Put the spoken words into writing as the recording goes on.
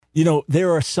You know,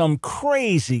 there are some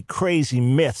crazy, crazy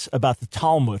myths about the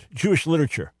Talmud, Jewish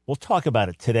literature. We'll talk about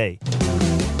it today.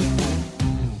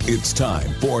 It's time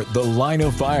for The Line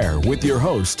of Fire with your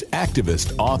host,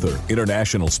 activist, author,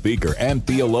 international speaker, and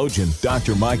theologian,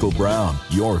 Dr. Michael Brown,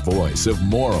 your voice of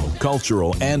moral,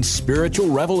 cultural, and spiritual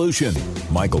revolution.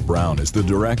 Michael Brown is the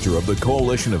director of the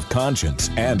Coalition of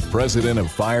Conscience and president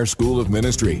of Fire School of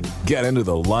Ministry. Get into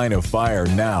The Line of Fire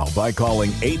now by calling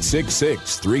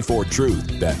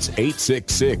 866-34-TRUTH. That's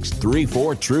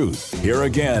 866-34-TRUTH. Here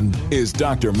again is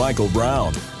Dr. Michael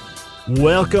Brown.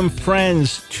 Welcome,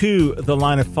 friends, to The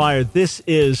Line of Fire. This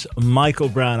is Michael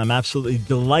Brown. I'm absolutely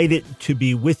delighted to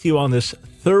be with you on this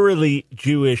thoroughly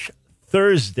Jewish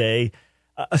Thursday.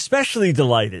 Especially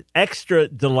delighted, extra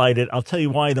delighted. I'll tell you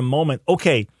why in a moment.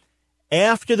 Okay,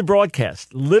 after the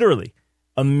broadcast, literally,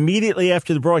 immediately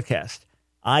after the broadcast,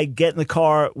 I get in the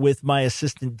car with my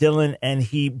assistant Dylan, and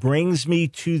he brings me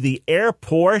to the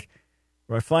airport,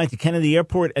 where I fly into Kennedy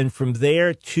Airport, and from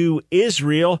there to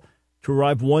Israel, to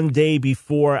arrive one day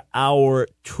before our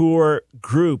tour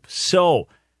group. So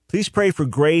please pray for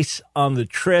grace on the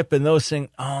trip. And those saying,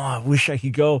 oh, I wish I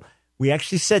could go. We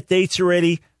actually set dates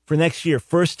already for next year.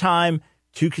 First time,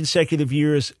 2 consecutive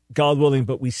years, God willing.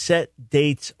 But we set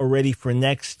dates already for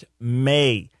next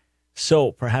May.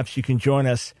 So perhaps you can join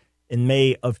us in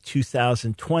May of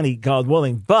 2020, God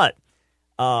willing. But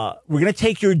we're going to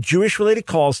take your Jewish-related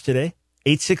calls today.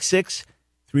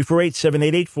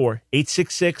 866-348-7884.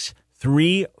 866-34-TRUTH.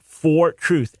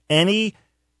 Any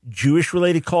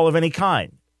Jewish-related call of any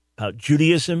kind about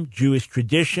Judaism, Jewish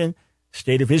tradition,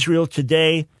 state of Israel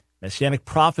today, Messianic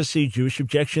prophecy, Jewish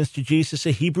objections to Jesus,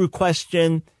 a Hebrew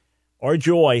question, our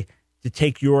joy to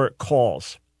take your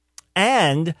calls.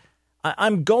 And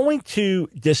I'm going to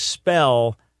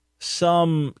dispel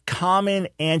some common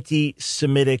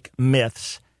anti-Semitic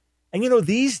myths. And, you know,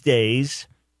 these days,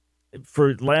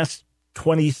 for the last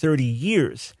 20, 30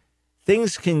 years,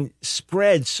 things can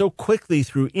spread so quickly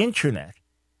through internet,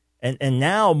 and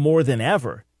now more than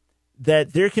ever,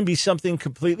 that there can be something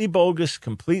completely bogus,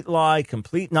 complete lie,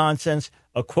 complete nonsense,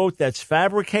 a quote that's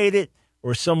fabricated,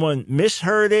 or someone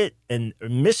misheard it and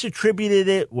misattributed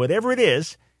it, whatever it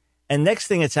is, and next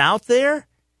thing it's out there,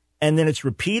 and then it's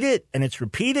repeated, and it's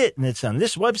repeated, and it's on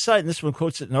this website, and this one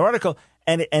quotes it in an article,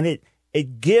 and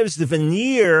it gives the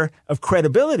veneer of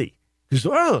credibility. Because,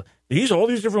 oh, all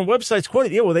these different websites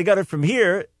quoted. Yeah, well, they got it from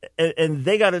here, and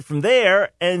they got it from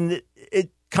there, and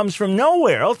it comes from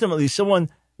nowhere. Ultimately, someone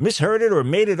misheard it or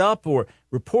made it up or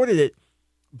reported it.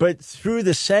 But through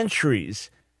the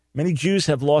centuries, many Jews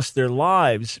have lost their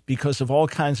lives because of all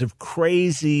kinds of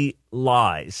crazy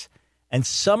lies. And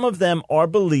some of them are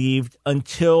believed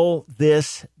until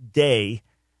this day,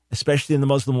 especially in the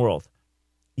Muslim world.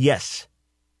 Yes,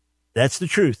 that's the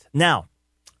truth. Now,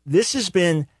 this has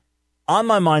been on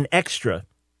my mind extra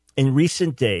in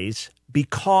recent days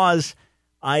because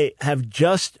I have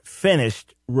just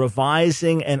finished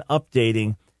revising and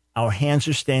updating Our Hands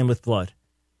Are Stained with Blood.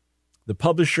 The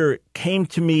publisher came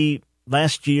to me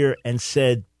last year and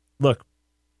said, look,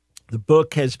 the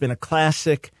book has been a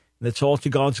classic, and it's all to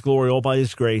God's glory, all by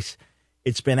his grace.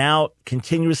 It's been out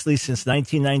continuously since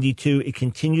 1992. It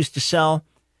continues to sell.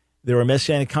 There are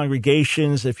Messianic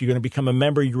congregations. If you're going to become a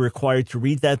member, you're required to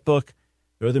read that book.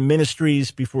 There are other ministries.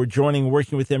 Before joining and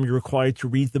working with them, you're required to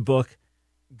read the book.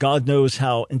 God knows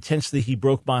how intensely he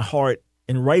broke my heart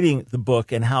in writing the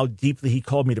book and how deeply he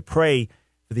called me to pray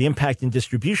for the impact and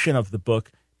distribution of the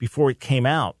book before it came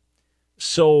out.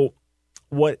 So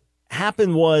what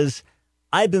happened was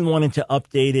I've been wanting to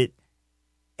update it,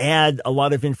 add a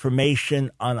lot of information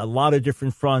on a lot of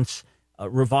different fronts,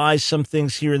 revise some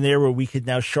things here and there where we could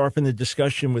now sharpen the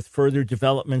discussion with further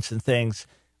developments and things,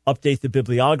 update the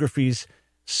bibliographies.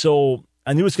 So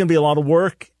I knew it was going to be a lot of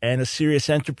work and a serious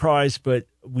enterprise, but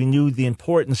we knew the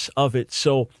importance of it.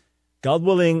 So God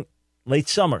willing, late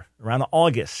summer, around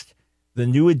August, the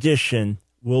new edition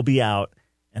will be out.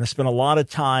 And I spent a lot of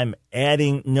time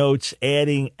adding notes,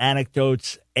 adding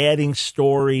anecdotes, adding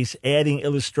stories, adding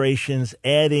illustrations,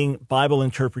 adding Bible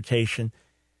interpretation,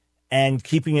 and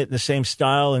keeping it in the same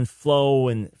style and flow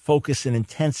and focus and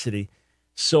intensity.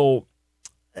 So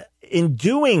in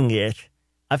doing it,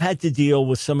 I've had to deal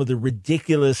with some of the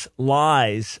ridiculous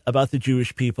lies about the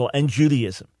Jewish people and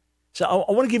Judaism. So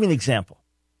I want to give you an example.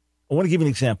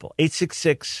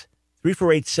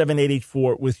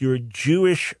 866-348-7884 with your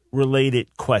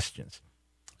Jewish-related questions.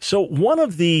 So one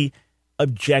of the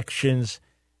objections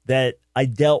that I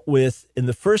dealt with in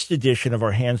the first edition of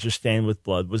Our Hands Are Stained with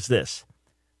Blood was this.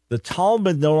 The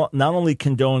Talmud not only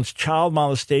condones child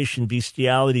molestation,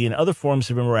 bestiality, and other forms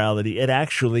of immorality, it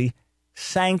actually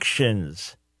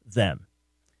sanctions them.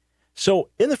 So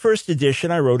in the first edition,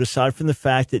 I wrote, aside from the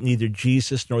fact that neither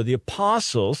Jesus nor the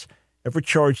apostles ever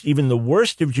charged even the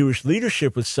worst of Jewish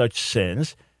leadership with such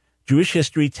sins, Jewish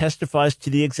history testifies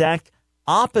to the exact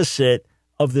opposite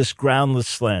of this groundless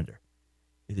slander.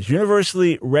 It is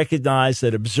universally recognized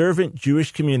that observant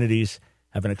Jewish communities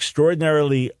have an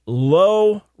extraordinarily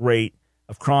low rate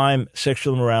of crime,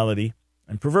 sexual immorality,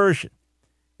 and perversion.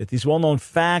 Yet these well-known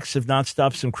facts have not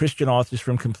stopped some Christian authors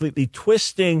from completely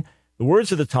twisting the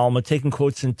words of the Talmud, taking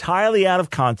quotes entirely out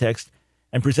of context,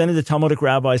 and presenting the Talmudic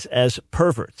rabbis as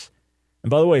perverts.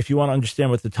 And by the way, if you want to understand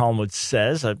what the Talmud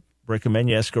says, I recommend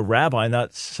you ask a rabbi,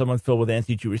 not someone filled with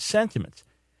anti-Jewish sentiments.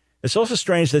 It's also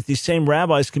strange that these same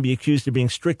rabbis can be accused of being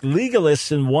strict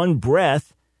legalists in one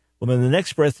breath, while in the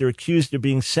next breath they're accused of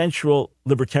being sensual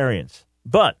libertarians.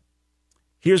 But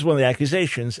here's one of the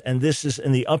accusations, and this is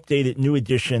in the updated new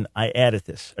edition. I added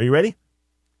this. Are you ready?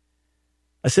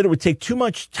 I said it would take too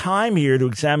much time here to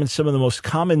examine some of the most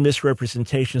common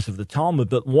misrepresentations of the Talmud,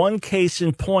 but one case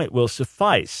in point will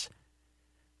suffice.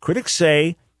 Critics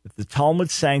say that the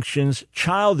Talmud sanctions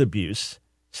child abuse,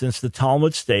 since the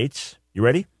Talmud states, you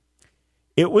ready?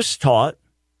 It was taught,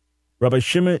 Rabbi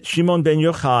Shimon ben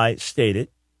Yochai stated,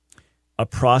 a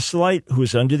proselyte who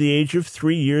is under the age of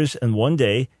 3 years and 1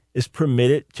 day is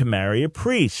permitted to marry a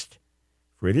priest.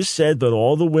 For it is said, but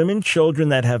all the women children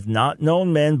that have not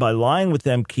known men by lying with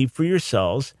them keep for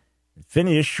yourselves, and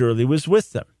Phineas surely was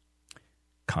with them.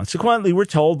 Consequently, we're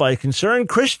told by a concerned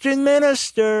Christian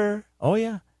minister, oh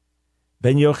yeah,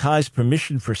 Ben Yochai's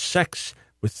permission for sex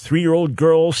with 3-year-old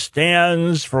girls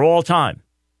stands for all time.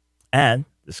 And,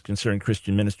 this concerned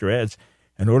Christian minister adds,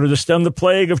 in order to stem the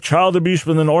plague of child abuse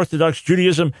within Orthodox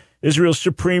Judaism, Israel's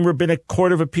Supreme Rabbinic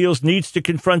Court of Appeals needs to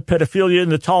confront pedophilia in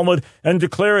the Talmud and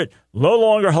declare it no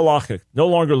longer halakhic, no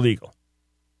longer legal.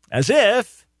 As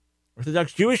if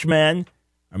Orthodox Jewish men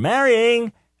are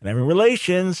marrying and having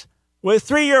relations with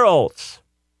 3-year-olds.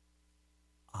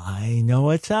 I know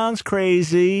it sounds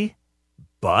crazy,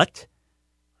 but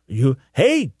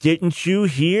hey, didn't you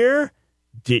hear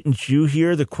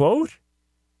the quote?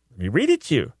 Let me read it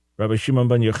to you. Rabbi Shimon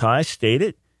ben Yochai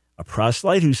stated, a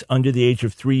proselyte who's under the age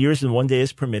of 3 years and 1 day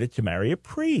is permitted to marry a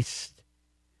priest.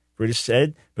 For it is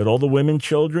said, but all the women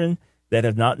children that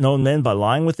have not known men by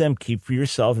lying with them keep for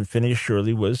yourself, and Phineas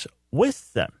surely was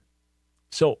with them.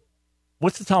 So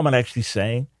what's the Talmud actually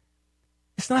saying?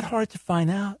 It's not hard to find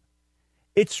out.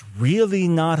 It's really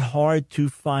not hard to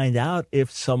find out if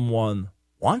someone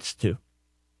wants to.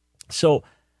 So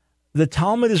the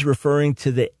Talmud is referring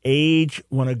to the age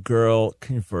when a girl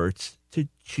converts to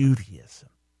Judaism,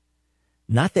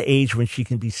 not the age when she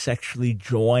can be sexually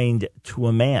joined to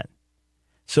a man.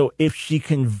 So if she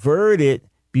converted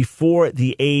before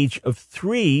the age of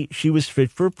 3, she was fit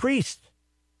for a priest.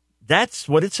 That's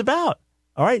what it's about.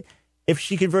 All right. If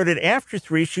she converted after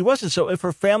 3, she wasn't. So if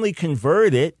her family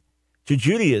converted to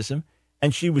Judaism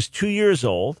and she was 2 years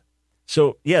old,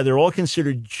 so yeah, they're all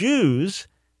considered Jews,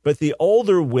 but the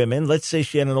older women, let's say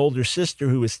she had an older sister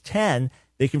who was 10,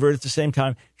 they converted at the same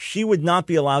time, she would not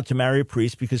be allowed to marry a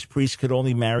priest because priests could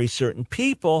only marry certain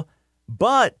people.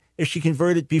 But if she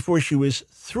converted before she was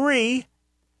 3,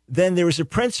 then there was a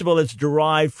principle that's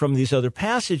derived from these other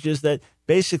passages that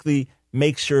basically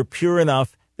makes her pure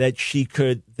enough that she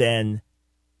could then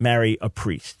marry a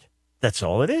priest. That's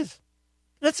all it is.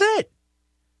 That's it.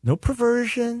 No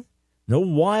perversion, no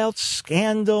wild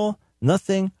scandal,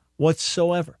 nothing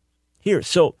whatsoever.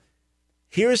 Here's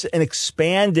an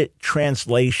expanded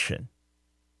translation.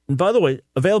 And by the way,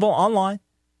 available online.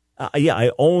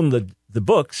 I own the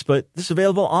books, but this is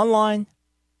available online.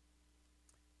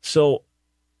 So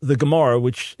the Gemara,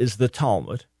 which is the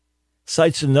Talmud,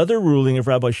 cites another ruling of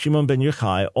Rabbi Shimon ben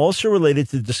Yochai, also related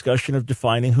to the discussion of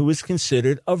defining who is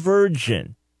considered a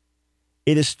virgin.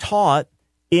 It is taught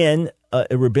in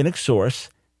a rabbinic source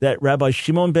that Rabbi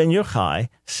Shimon ben Yochai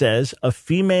says a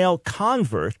female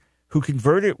convert who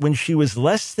converted when she was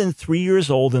less than 3 years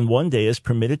old and 1 day is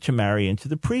permitted to marry into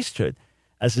the priesthood.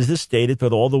 As it is stated,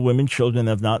 but all the women children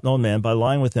have not known man by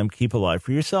lying with them keep alive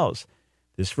for yourselves.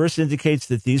 This verse indicates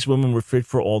that these women were fit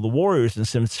for all the warriors, and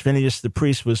since Phineas the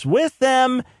priest was with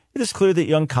them, it is clear that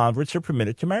young converts are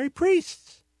permitted to marry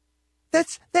priests.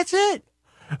 That's it.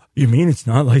 You mean it's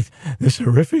not like this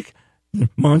horrific,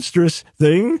 monstrous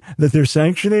thing that they're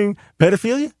sanctioning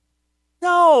pedophilia?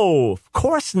 No, of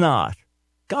course not.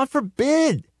 God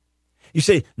forbid. You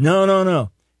say, no.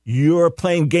 You're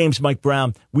playing games, Mike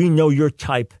Brown. We know your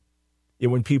type.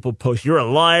 When people post, you're a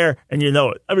liar, and you know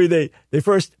it. I mean, they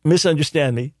first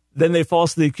misunderstand me, then they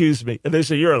falsely accuse me, and they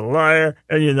say, you're a liar,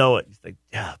 and you know it. You think,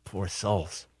 yeah, poor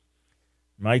souls.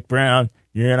 Mike Brown,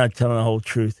 you're not telling the whole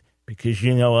truth. Because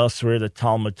elsewhere the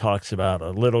Talmud talks about a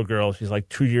little girl, she's like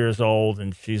 2 years old,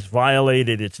 and she's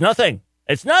violated. It's nothing.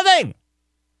 It's nothing.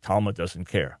 Talmud doesn't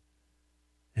care.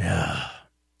 Yeah.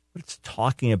 What it's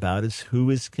talking about is who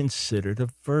is considered a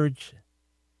virgin.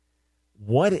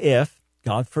 What if,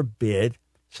 God forbid,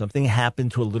 something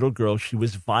happened to a little girl, she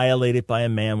was violated by a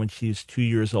man when she was 2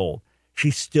 years old?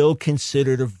 She's still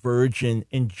considered a virgin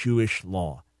in Jewish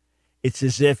law. It's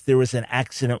as if there was an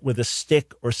accident with a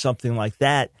stick or something like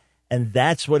that, and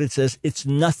that's what it says. It's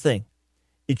nothing.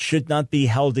 It should not be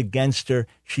held against her.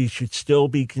 She should still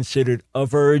be considered a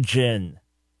virgin.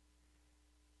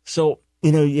 So,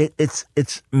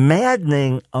 it's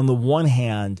maddening on the one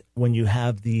hand when you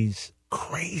have these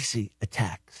crazy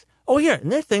attacks. Oh, yeah,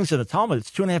 and there are things in the Talmud, it's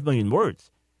 2.5 million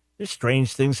words. There's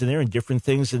strange things in there and different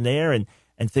things in there and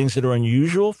things that are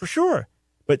unusual, for sure.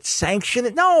 But sanction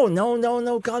it?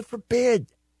 No, God forbid.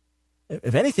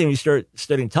 If anything, you start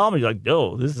studying Talmud, you're like,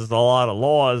 no, this is a lot of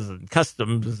laws and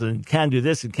customs and can't do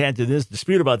this and can't do this,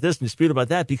 dispute about this and dispute about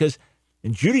that. Because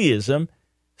in Judaism,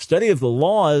 study of the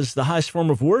law is the highest form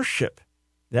of worship.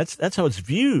 That's how it's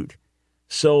viewed.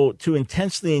 So to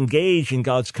intensely engage in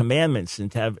God's commandments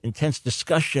and to have intense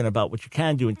discussion about what you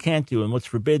can do and can't do and what's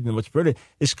forbidden and what's permitted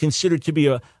is considered to be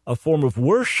a form of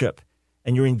worship.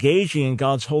 And you're engaging in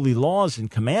God's holy laws and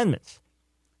commandments.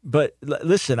 But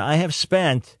listen, I have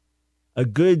spent a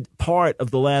good part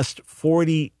of the last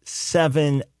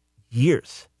 47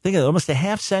 years, think of it, almost a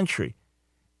half century,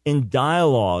 in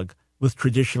dialogue with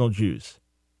traditional Jews,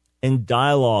 in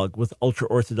dialogue with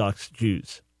ultra-Orthodox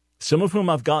Jews, some of whom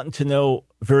I've gotten to know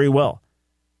very well,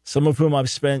 some of whom I've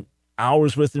spent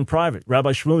hours with in private.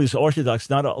 Rabbi Shmuley is Orthodox,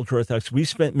 not ultra-Orthodox. We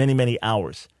spent many, many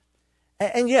hours.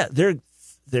 And yeah, there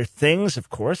are things, of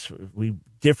course, we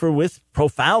differ with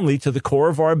profoundly to the core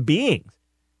of our being.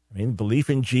 I mean, belief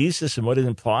in Jesus and what it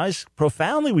implies,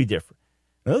 profoundly we differ.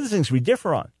 And other things we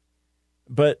differ on.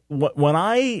 But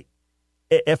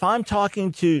if I'm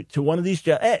talking to one of these,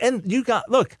 and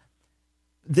look,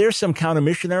 there's some counter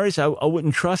missionaries I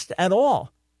wouldn't trust at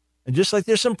all. And just like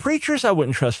there's some preachers I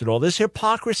wouldn't trust at all. There's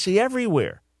hypocrisy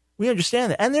everywhere. We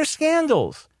understand that. And there's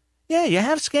scandals. Yeah, you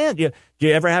have scandals. Do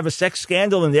you ever have a sex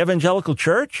scandal in the evangelical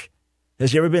church?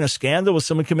 Has there ever been a scandal with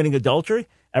someone committing adultery?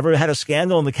 Ever had a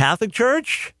scandal in the Catholic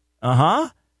Church? Yeah,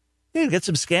 you get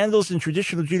some scandals in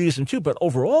traditional Judaism too, but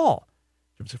overall,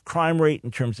 in terms of crime rate,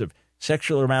 in terms of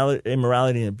sexual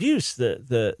immorality and abuse,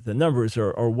 the numbers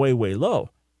are way, way low.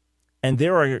 And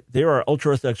there are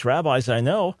ultra-Orthodox rabbis I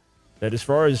know that as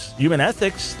far as human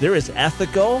ethics, they're as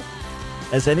ethical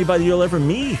as anybody you'll ever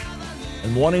meet.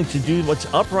 And wanting to do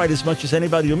what's upright as much as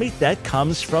anybody you'll meet, that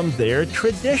comes from their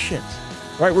traditions.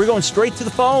 All right, we're going straight to the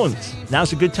phones.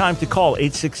 Now's a good time to call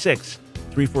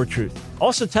 866-34-TRUTH.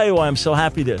 Also tell you why I'm so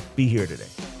happy to be here today.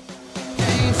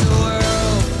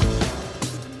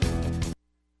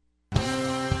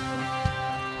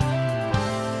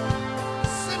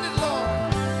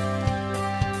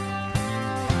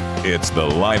 It's The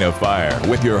Line of Fire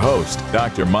with your host,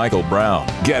 Dr. Michael Brown.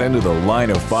 Get into the Line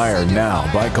of Fire now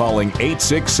by calling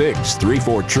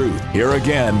 866-34-TRUTH. Here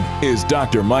again is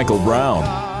Dr. Michael Brown.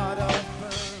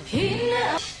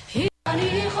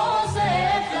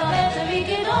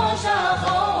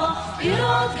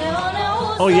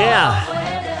 Oh, yeah.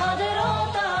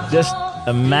 Just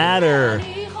a matter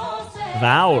of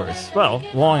hours. Well,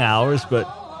 long hours, but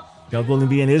God willing to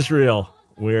be in Israel,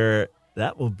 where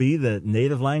that will be the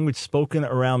native language spoken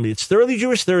around me. It's Thoroughly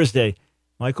Jewish Thursday.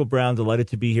 Michael Brown, delighted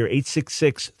to be here.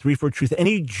 866-34-TRUTH.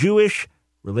 Any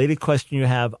Jewish-related question you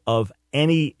have of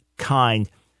any kind.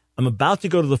 I'm about to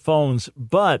go to the phones,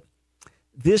 but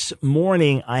this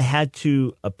morning I had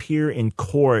to appear in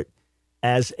court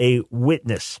as a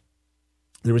witness.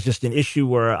 There was just an issue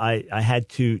where I had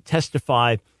to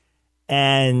testify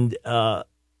and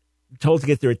told to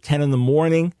get there at 10 in the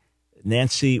morning,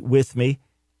 Nancy with me,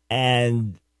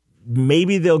 and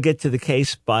maybe they'll get to the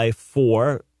case by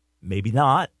 4, maybe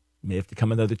not. May have to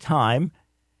come another time.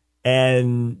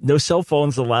 And no cell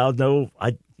phones allowed. We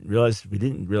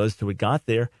didn't realize till we got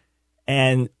there.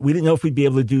 And we didn't know if we'd be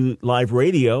able to do live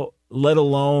radio, let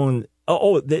alone,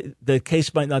 the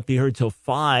case might not be heard till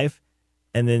 5.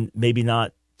 And then maybe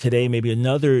not today, maybe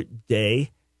another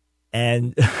day.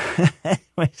 And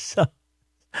anyway,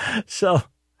 so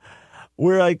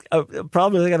we're like,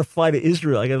 probably I got to fly to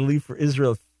Israel. I got to leave for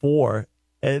Israel at 4.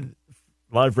 And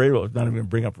live radio is not even going to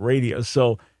bring up radio.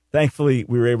 So thankfully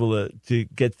we were able to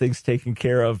get things taken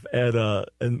care of and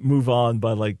move on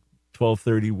by like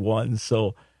 12:31.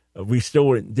 So we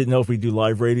still didn't know if we'd do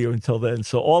live radio until then.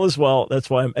 So all is well. That's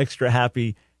why I'm extra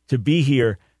happy to be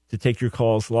here to take your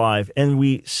calls live. And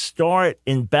we start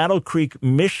in Battle Creek,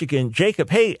 Michigan. Jacob,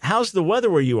 hey, how's the weather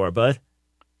where you are, bud?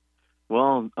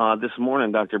 Well, this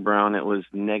morning, Dr. Brown, it was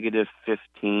negative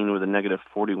 15 with a negative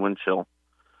 40 wind chill.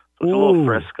 So it's a little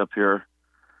brisk up here.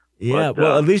 Yeah, but,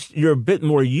 well, at least you're a bit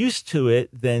more used to it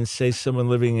than, say, someone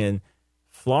living in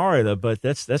Florida, but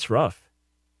that's rough.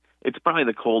 It's probably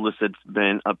the coldest it's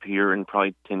been up here in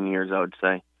probably 10 years, I would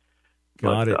say.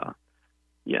 Got it.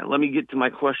 Yeah, let me get to my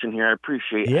question here. I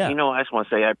appreciate it. You know, I just want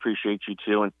to say I appreciate you,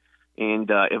 too. And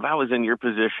if I was in your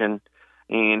position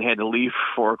and had to leave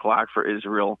 4 o'clock for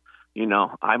Israel, you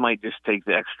know, I might just take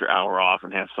the extra hour off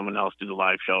and have someone else do the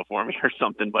live show for me or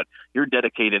something. But you're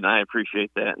dedicated, and I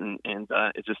appreciate that. And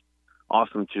it's just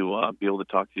awesome to be able to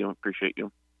talk to you. I appreciate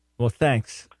you. Well,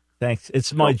 thanks.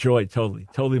 It's my joy,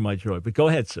 totally my joy. But go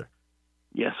ahead, sir.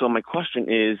 Yeah, so my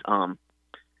question is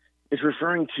it's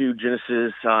referring to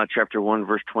Genesis chapter 1,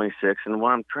 verse 26. And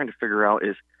what I'm trying to figure out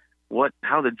is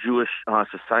how the Jewish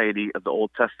society of the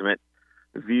Old Testament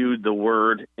viewed the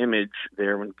word image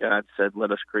there when God said,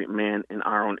 let us create man in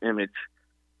our own image.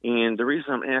 And the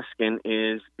reason I'm asking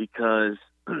is because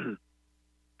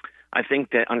I think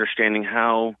that understanding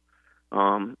how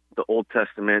the Old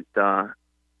Testament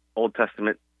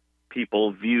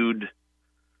people viewed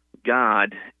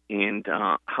God and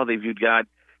how they viewed God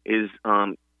is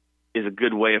a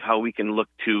good way of how we can look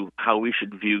to how we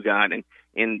should view God.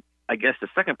 And I guess the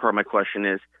second part of my question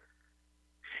is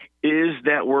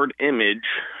that word image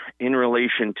in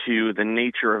relation to the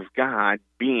nature of God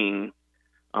being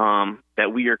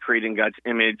that we are creating God's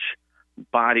image,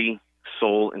 body,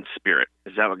 soul, and spirit?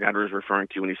 Is that what God was referring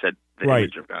to when he said the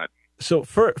image of God? So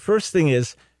first thing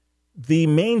is, the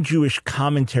main Jewish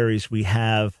commentaries we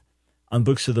have on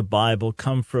books of the Bible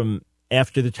come from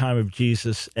after the time of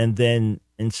Jesus, and then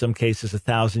in some cases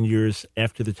 1,000 years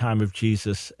after the time of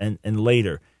Jesus and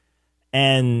later.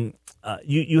 And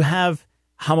you have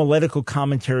homiletical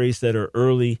commentaries that are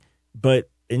early, but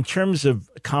in terms of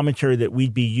commentary that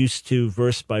we'd be used to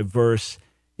verse by verse,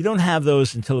 you don't have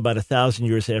those until about 1,000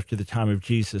 years after the time of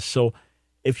Jesus. So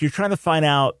if you're trying to find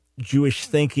out Jewish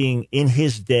thinking in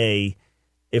his day,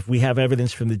 if we have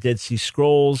evidence from the Dead Sea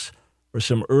Scrolls or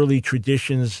some early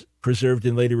traditions preserved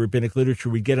in later rabbinic literature,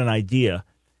 we get an idea.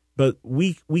 But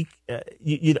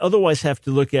you'd otherwise have to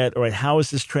look at, all right, how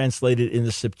is this translated in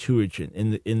the Septuagint,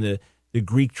 in the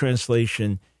Greek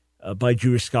translation by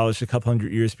Jewish scholars a couple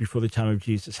hundred years before the time of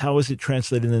Jesus? How is it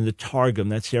translated in the Targum?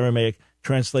 That's the Aramaic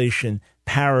translation,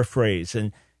 paraphrase,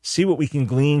 and see what we can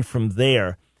glean from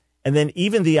there. And then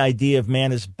even the idea of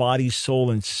man as body, soul,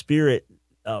 and spirit,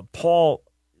 Paul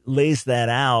lays that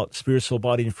out, spirit, soul,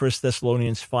 body, in 1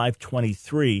 Thessalonians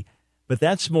 5:23. But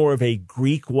that's more of a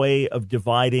Greek way of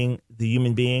dividing the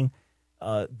human being.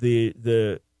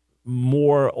 The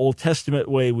more Old Testament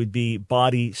way would be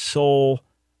body, soul,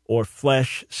 or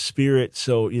flesh, spirit.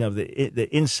 So, you know,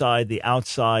 the inside, the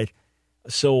outside.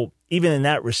 So even in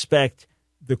that respect,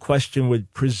 the question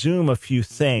would presume a few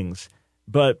things.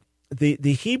 But the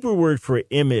Hebrew word for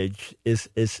image is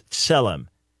tselem.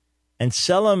 And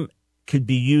tselem could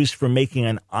be used for making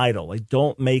an idol. Like,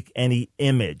 don't make any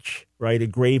image, right? A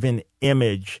graven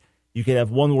image. You could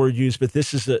have one word used, but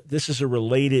this is a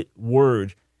related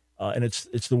word, and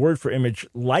it's the word for image.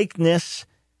 Likeness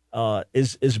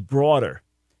is broader.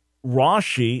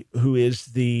 Rashi, who is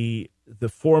the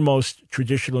foremost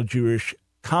traditional Jewish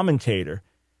commentator,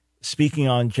 speaking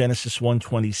on Genesis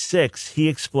 1:26, he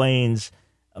explains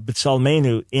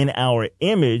B'Tselmenu, in our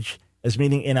image, as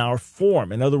meaning in our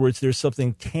form. In other words, there's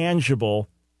something tangible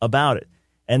about it.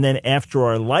 And then after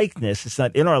our likeness, it's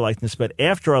not in our likeness, but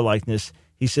after our likeness,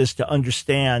 he says to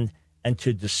understand and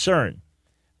to discern.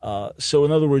 So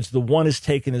in other words, the one is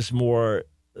taken as more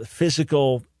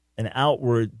physical and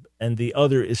outward, and the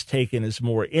other is taken as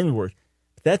more inward.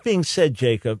 That being said,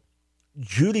 Jacob,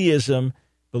 Judaism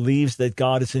believes that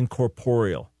God is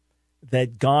incorporeal,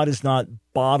 that God is not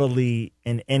bodily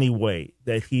in any way,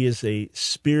 that he is a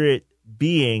spirit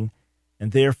being,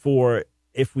 and therefore,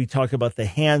 if we talk about the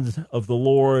hand of the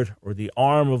Lord or the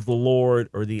arm of the Lord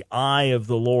or the eye of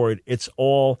the Lord, it's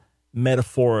all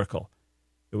metaphorical.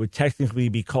 It would technically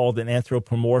be called an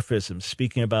anthropomorphism,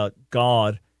 speaking about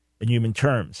God in human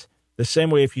terms. The same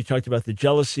way if you talked about the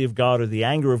jealousy of God or the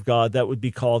anger of God, that would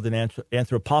be called an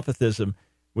anthropopathism,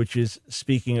 which is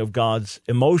speaking of God's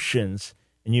emotions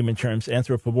in human terms.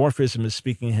 Anthropomorphism is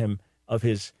speaking of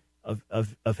him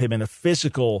in a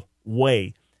physical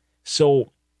way.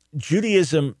 So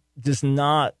Judaism does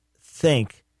not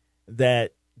think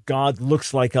that God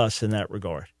looks like us in that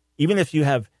regard. Even if you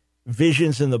have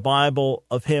visions in the Bible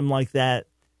of him like that,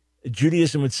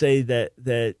 Judaism would say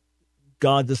that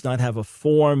God does not have a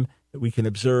form, that we can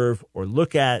observe or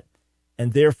look at,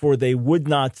 and therefore they would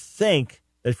not think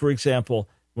that, for example,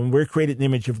 when we're created in the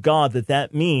image of God,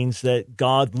 that means that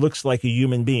God looks like a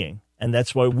human being, and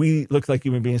that's why we look like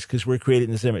human beings, because we're created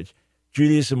in his image.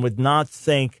 Judaism would not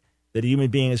think that a human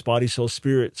being is body, soul,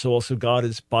 spirit, so also God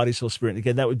is body, soul, spirit. And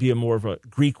again, that would be a more of a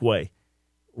Greek way.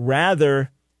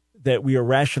 Rather, that we are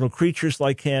rational creatures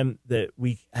like him, that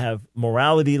we have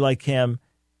morality like him,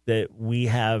 that we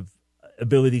have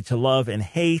ability to love and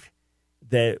hate,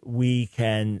 that we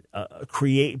can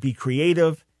be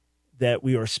creative, that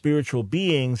we are spiritual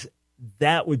beings.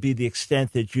 That would be the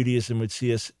extent that Judaism would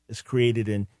see us as created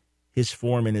in his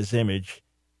form and his image,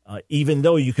 even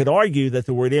though you could argue that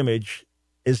the word image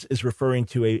is referring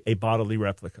to a bodily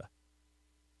replica.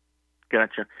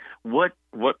 Gotcha. What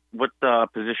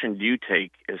position do you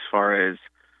take as far as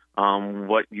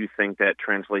what you think that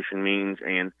translation means,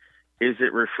 and is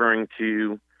it referring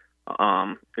to?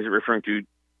 I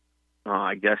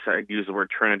guess I'd use the word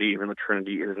Trinity, even though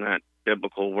Trinity is not a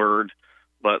biblical word,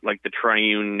 but like the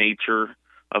triune nature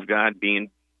of God being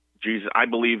Jesus. I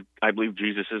believe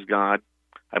Jesus is God.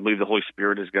 I believe the Holy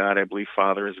Spirit is God. I believe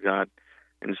Father is God,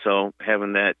 and so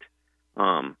having that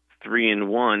three in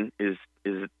one is.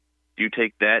 Do you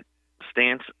take that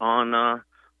stance on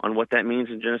what that means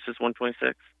in Genesis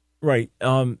 1:26? Right.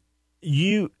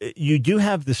 You do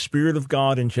have the Spirit of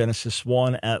God in Genesis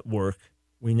 1 at work.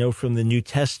 We know from the New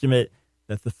Testament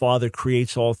that the Father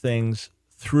creates all things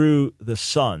through the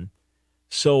Son.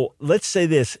 So let's say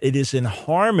this: it is in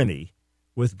harmony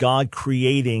with God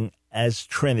creating as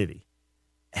Trinity.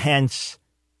 Hence,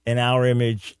 in our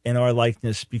image, in our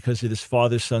likeness, because it is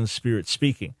Father, Son, Spirit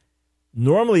speaking.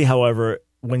 Normally, however,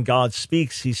 when God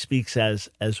speaks, he speaks as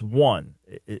one.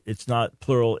 It's not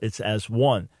plural, it's as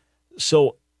one.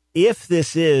 So if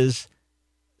this is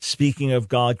speaking of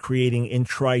God creating in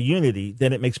triunity,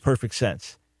 then it makes perfect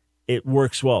sense. It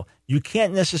works well. You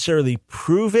can't necessarily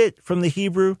prove it from the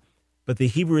Hebrew, but the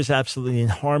Hebrew is absolutely in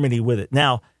harmony with it.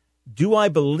 Now, do I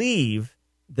believe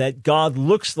that God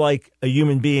looks like a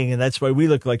human being, and that's why we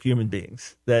look like human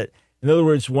beings? That, in other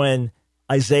words, when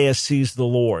Isaiah sees the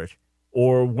Lord,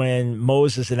 or when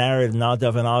Moses and Aaron,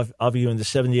 Nadav and Abihu, and the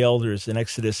 70 elders in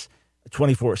Exodus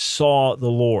 24 saw the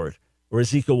Lord, or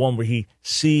Ezekiel 1 where he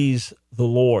sees the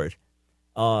Lord,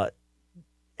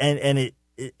 and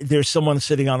there's someone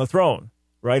sitting on a throne,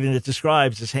 right? And it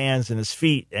describes his hands and his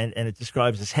feet, and it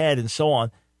describes his head and so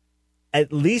on.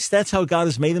 At least that's how God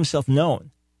has made himself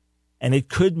known. And it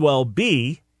could well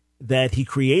be that he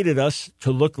created us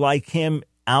to look like him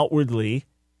outwardly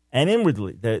and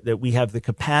inwardly, that we have the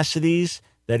capacities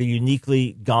that are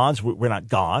uniquely God's. We're not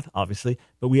God, obviously,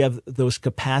 but we have those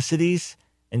capacities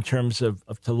in terms of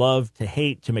to love, to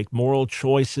hate, to make moral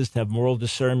choices, to have moral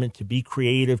discernment, to be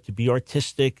creative, to be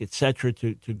artistic, etc.,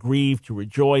 to grieve, to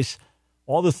rejoice.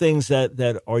 All the things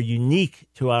that are unique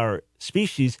to our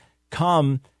species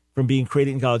come from being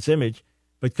created in God's image.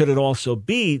 But could it also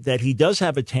be that he does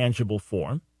have a tangible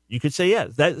form? You could say,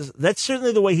 yes, that's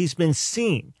certainly the way he's been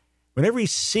seen. Whenever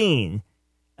he's seen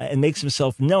and makes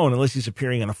himself known, unless he's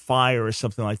appearing in a fire or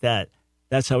something like that,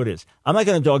 that's how it is. I'm not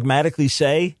going to dogmatically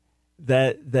say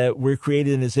that we're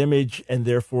created in his image and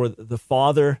therefore the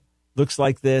Father looks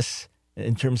like this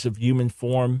in terms of human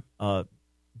form,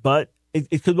 but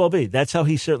it could well be. That's how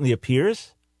he certainly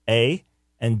appears, A,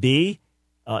 and B,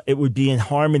 it would be in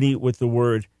harmony with the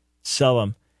word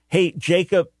Selim. Hey,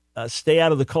 Jacob, stay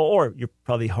out of the call, or you're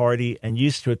probably hardy and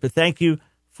used to it, but thank you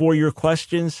for your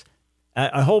questions.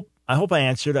 I hope I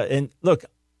answered. And look,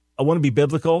 I want to be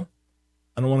biblical.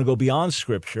 I don't want to go beyond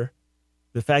Scripture.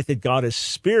 The fact that God is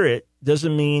spirit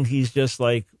doesn't mean he's just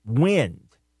like wind.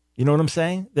 You know what I'm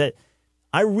saying? That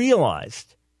I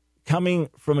realized coming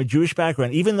from a Jewish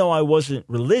background, even though I wasn't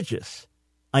religious,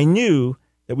 I knew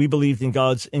that we believed in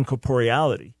God's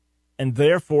incorporeality, and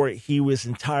therefore he was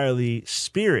entirely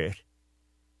spirit.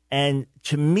 And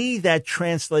to me, that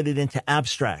translated into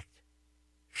abstract.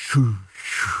 Shoo,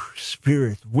 shoo,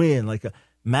 spirit, wind, like a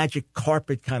magic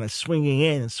carpet kind of swinging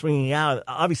in and swinging out.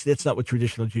 Obviously, that's not what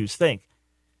traditional Jews think.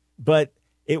 But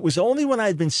it was only when I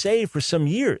had been saved for some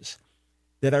years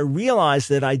that I realized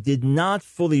that I did not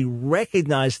fully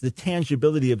recognize the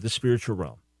tangibility of the spiritual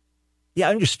realm. Yeah,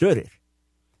 I understood it.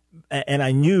 And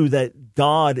I knew that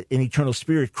God in eternal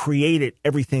spirit created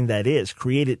everything that is,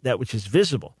 created that which is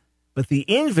visible. But the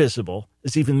invisible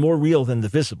is even more real than the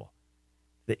visible.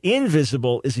 The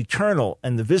invisible is eternal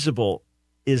and the visible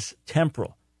is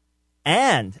temporal.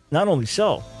 And not only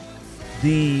so,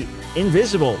 the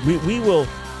invisible, the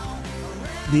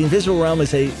invisible realm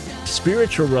is a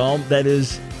spiritual realm that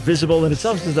is visible in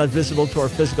itself. It's not visible to our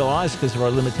physical eyes because of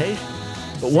our limitations.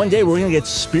 But one day we're going to get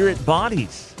spirit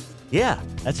bodies. Yeah,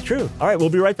 that's true. All right, we'll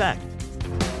be right back.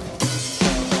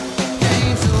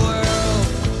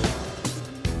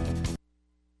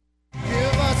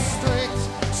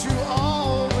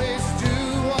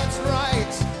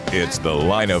 It's The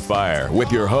Line of Fire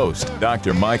with your host,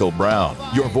 Dr. Michael Brown,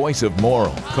 your voice of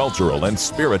moral, cultural, and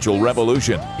spiritual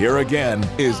revolution. Here again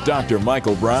is Dr.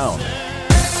 Michael Brown.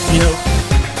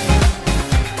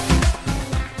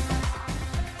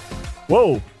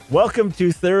 Whoa, welcome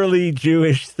to Thoroughly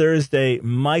Jewish Thursday.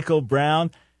 Michael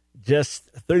Brown, just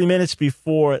 30 minutes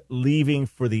before leaving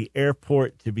for the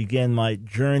airport to begin my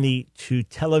journey to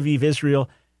Tel Aviv, Israel,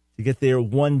 to get there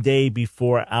one day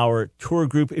before our tour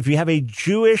group. If you have a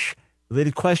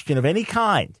Jewish-related question of any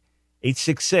kind,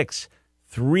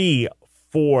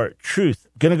 866-34-TRUTH.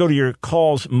 Going to go to your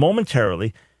calls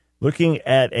momentarily, looking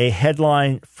at a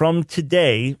headline from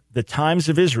today, the Times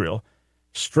of Israel.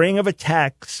 String of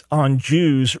attacks on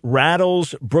Jews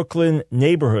rattles Brooklyn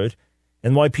neighborhood.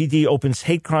 NYPD opens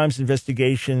hate crimes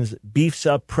investigations, beefs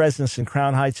up presence in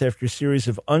Crown Heights after a series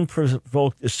of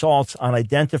unprovoked assaults on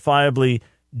identifiably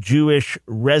Jewish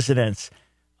residents.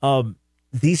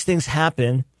 These things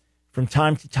happen from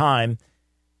time to time,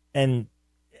 and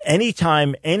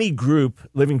anytime any group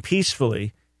living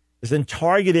peacefully is then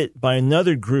targeted by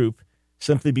another group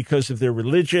simply because of their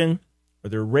religion or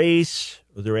their race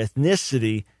or their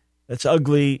ethnicity, that's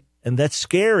ugly and that's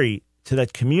scary to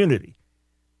that community.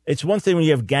 It's one thing when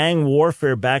you have gang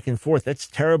warfare back and forth. That's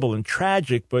terrible and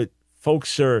tragic, but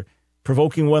folks are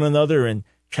provoking one another and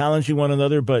challenging one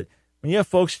another. But when you have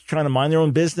folks trying to mind their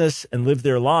own business and live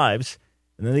their lives,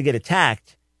 and then they get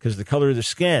attacked because of the color of their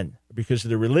skin, because of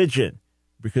their religion,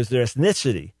 because of their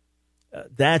ethnicity,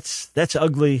 that's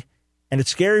ugly, and it's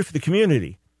scary for the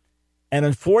community. And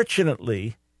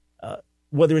unfortunately,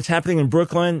 whether it's happening in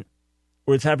Brooklyn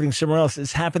or it's happening somewhere else,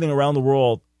 it's happening around the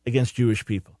world against Jewish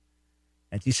people.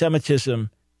 Antisemitism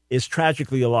is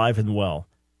tragically alive and well.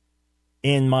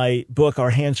 In my book,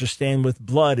 Our Hands Are Stained with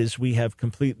Blood, as we have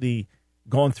completely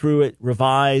gone through it,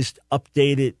 revised,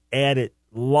 updated, added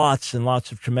lots and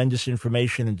lots of tremendous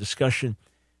information and discussion.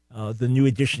 The new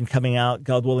edition coming out,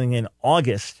 God willing, in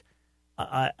August.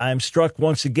 I'm struck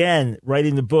once again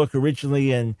writing the book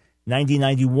originally in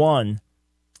 1991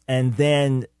 and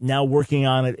then now working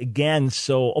on it again.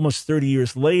 So almost 30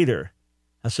 years later,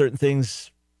 how certain things,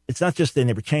 it's not just they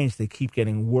never change, they keep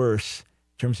getting worse in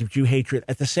terms of Jew hatred.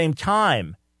 At the same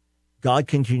time, God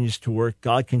continues to work,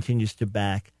 God continues to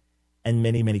back, and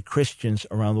many, many Christians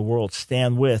around the world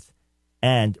stand with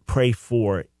and pray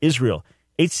for Israel.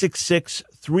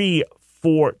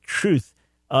 866-34-TRUTH.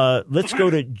 Let's go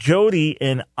to Jody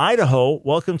in Idaho.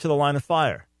 Welcome to the Line of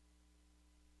Fire.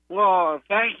 Well,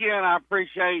 thank you, and I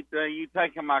appreciate you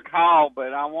taking my call.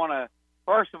 But I want to,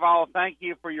 first of all, thank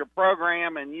you for your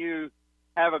program, and you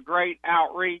have a great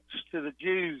outreach to the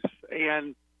Jews.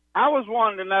 And I was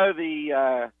wanting to know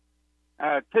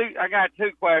I got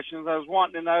two questions. I was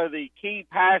wanting to know the key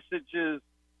passages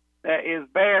that is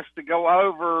best to go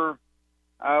over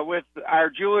with our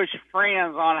Jewish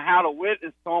friends on how to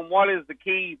witness to them. What is the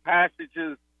key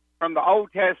passages from the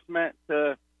Old Testament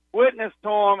to witness to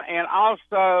them? And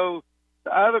also,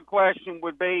 the other question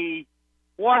would be,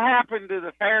 what happened to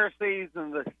the Pharisees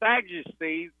and the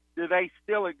Sadducees? Do they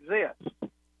still exist?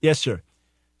 Yes, sir.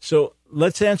 So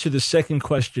let's answer the second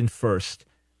question first.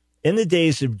 In the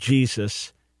days of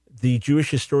Jesus, the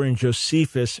Jewish historian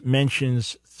Josephus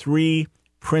mentions three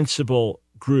principal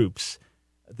groups: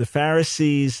 the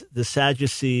Pharisees, the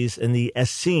Sadducees, and the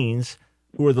Essenes,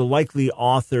 who are the likely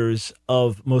authors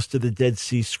of most of the Dead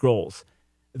Sea Scrolls.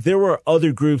 There were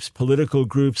other groups, political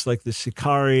groups like the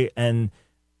Sicarii and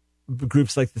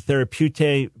groups like the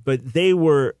Therapeutae, but they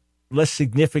were less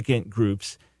significant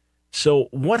groups. So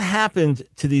what happened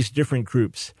to these different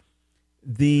groups?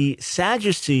 The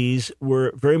Sadducees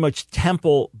were very much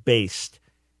temple-based,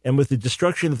 and with the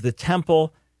destruction of the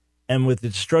temple and with the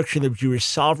destruction of Jewish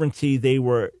sovereignty, they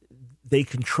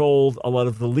controlled a lot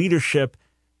of the leadership.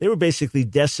 They were basically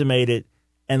decimated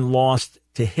and lost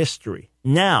to history.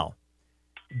 Now,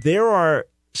 there are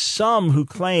some who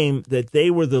claim that they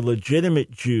were the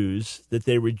legitimate Jews, that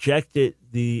they rejected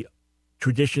the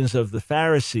traditions of the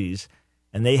Pharisees,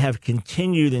 and they have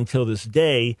continued until this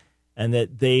day, and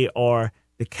that they are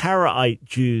the Karaite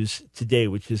Jews today,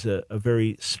 which is a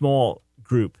very small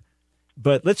group.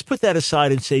 But let's put that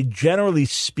aside and say, generally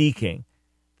speaking,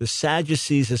 the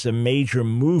Sadducees as a major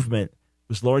movement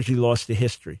was largely lost to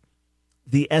history.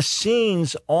 The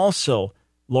Essenes also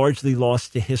largely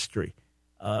lost to history.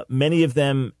 Many of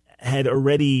them had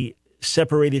already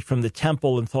separated from the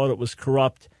temple and thought it was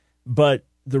corrupt, but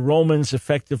the Romans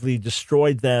effectively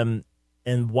destroyed them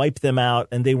and wiped them out,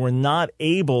 and they were not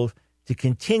able to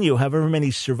continue, however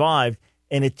many survived,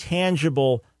 in a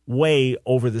tangible way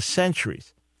over the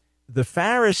centuries. The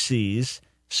Pharisees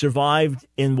survived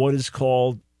in what is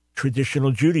called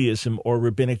traditional Judaism or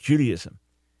rabbinic Judaism.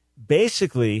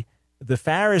 Basically, the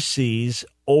Pharisees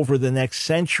over the next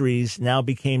centuries now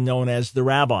became known as the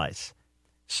rabbis.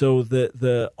 So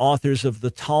the authors of the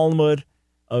Talmud,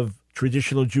 of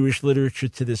traditional Jewish literature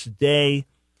to this day.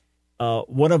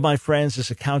 One of my friends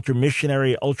is a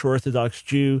counter-missionary, ultra-Orthodox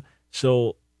Jew.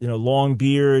 So, long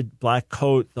beard, black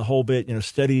coat, the whole bit,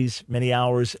 studies many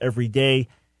hours every day.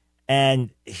 And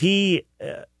he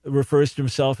refers to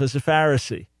himself as a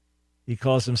Pharisee. He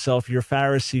calls himself your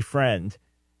Pharisee friend.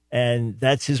 And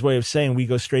that's his way of saying we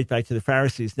go straight back to the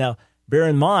Pharisees. Now, bear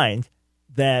in mind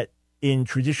that in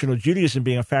traditional Judaism,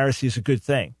 being a Pharisee is a good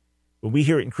thing. When we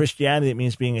hear it in Christianity, it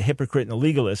means being a hypocrite and a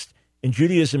legalist. In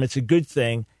Judaism, it's a good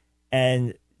thing.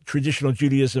 And traditional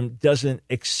Judaism doesn't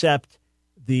accept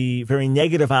the very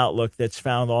negative outlook that's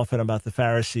found often about the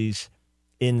Pharisees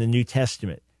in the New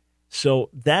Testament. So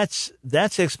that's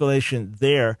explanation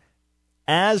there.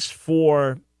 As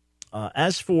for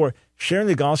sharing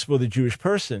the gospel with a Jewish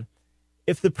person,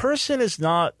 if the person is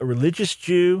not a religious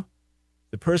Jew,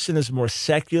 the person is more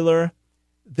secular,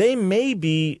 they may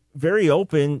be very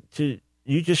open to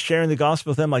you just sharing the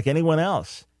gospel with them like anyone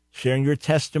else, sharing your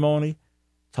testimony,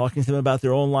 talking to them about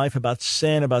their own life, about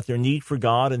sin, about their need for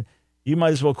God, and you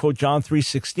might as well quote John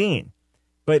 3:16.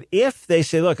 But if they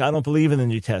say, look, I don't believe in the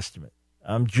New Testament,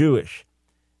 I'm Jewish,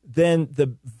 then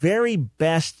the very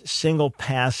best single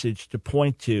passage to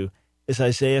point to is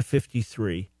Isaiah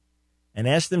 53, and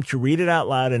ask them to read it out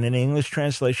loud in an English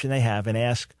translation they have and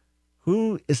ask,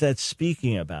 who is that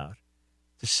speaking about?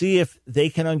 To see if they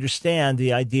can understand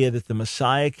the idea that the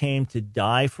Messiah came to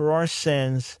die for our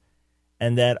sins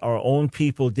and that our own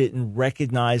people didn't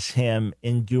recognize him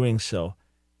in doing so.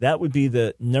 That would be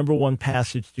the number one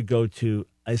passage to go to,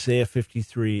 Isaiah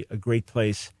 53, a great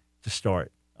place to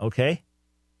start. Okay?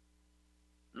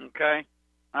 Okay.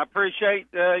 I appreciate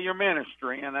your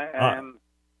ministry, and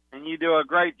you do a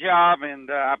great job,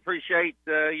 and I appreciate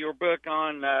your book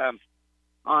on the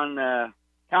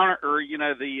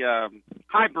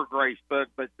hyper grace book,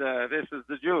 but this is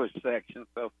the Jewish section,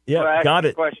 so yeah, we'll ask got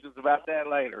it. Questions about that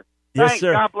later. Yes, Thanks,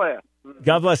 sir. God bless.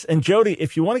 God bless. And Jody,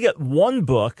 if you want to get one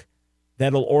book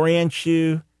that'll orient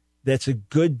you, that's a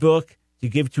good book to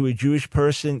give to a Jewish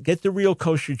person, get The Real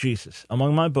Kosher Jesus.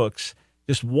 Among my books,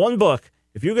 just one book.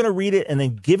 If you're going to read it and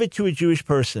then give it to a Jewish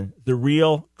person, The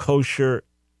Real Kosher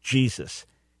Jesus.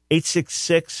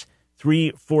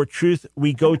 866-34-TRUTH.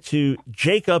 We go to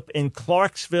Jacob in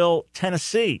Clarksville,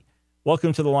 Tennessee.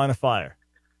 Welcome to the Line of Fire.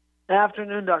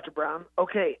 Afternoon, Dr. Brown.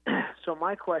 Okay, so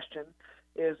my question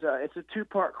is, it's a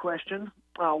two-part question.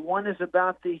 One is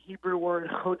about the Hebrew word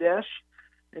Chodesh,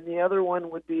 and the other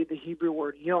one would be the Hebrew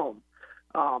word Yom.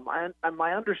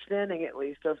 My understanding, at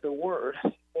least, of the word,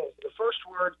 the first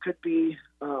word could be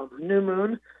new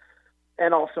moon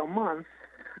and also month,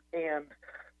 and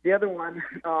the other one,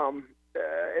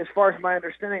 as far as my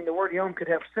understanding, the word Yom could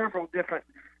have several different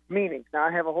meanings. Now,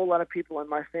 I have a whole lot of people in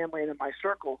my family and in my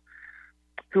circle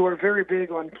who are very big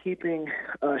on keeping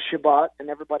Shabbat, and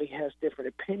everybody has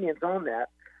different opinions on that.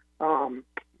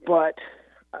 But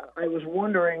I was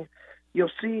wondering, you'll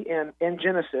see in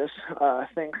Genesis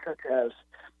things such as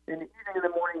in the evening in the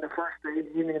morning the first day,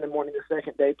 the evening in the morning the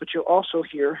second day, but you'll also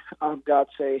hear God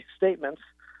say statements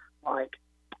like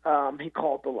he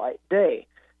called the light day.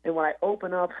 And when I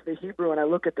open up the Hebrew and I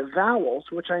look at the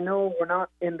vowels, which I know we're not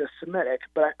in the Semitic,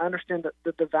 but I understand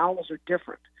that the vowels are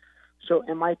different. So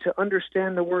am I to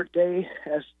understand the word day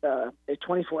as a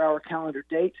 24-hour calendar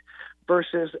date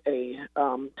versus a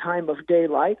time of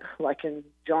daylight, like in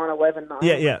John 11:9?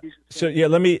 Yeah. So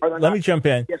let me jump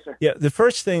in. Yes, sir. Yeah, the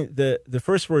first thing, the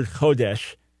first word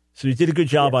Chodesh. So you did a good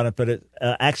job on it, but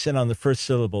accent on the first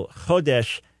syllable.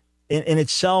 Chodesh, in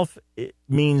itself, it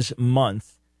means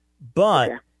month,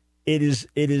 but it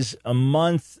is a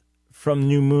month from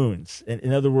new moons.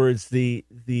 In other words, the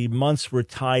months were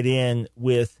tied in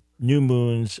with new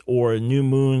moons, or new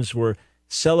moons were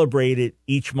celebrated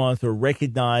each month or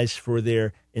recognized for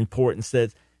their importance.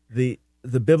 That the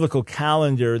biblical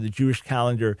calendar, the Jewish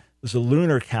calendar, was a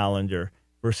lunar calendar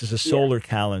versus a solar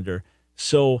calendar.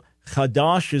 So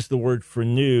Chadash is the word for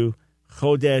new.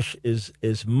 Chodesh is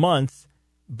month.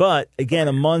 But again,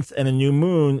 a month and a new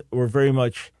moon were very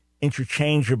much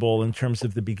interchangeable in terms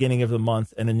of the beginning of the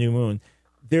month and a new moon.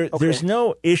 There's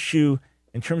no issue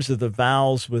in terms of the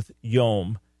vowels with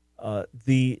Yom. That's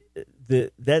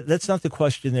not the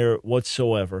question there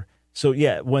whatsoever. So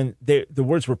when the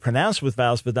words were pronounced with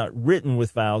vowels but not written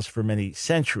with vowels for many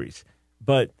centuries.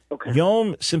 But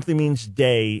Yom simply means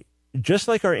day, just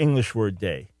like our English word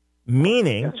day,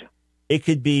 meaning it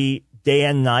could be day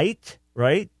and night,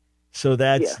 right? So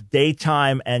that's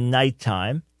daytime and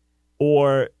nighttime.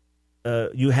 Or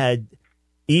you had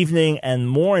evening and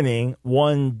morning,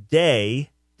 one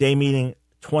day meaning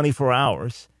 24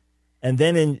 hours. And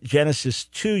then in Genesis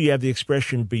 2, you have the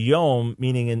expression biyom,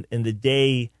 meaning in the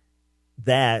day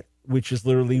that, which is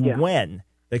literally when.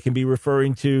 That can be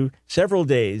referring to several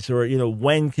days, or,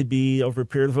 when could be over a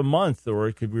period of a month, or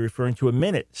it could be referring to a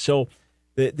minute. So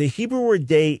the Hebrew word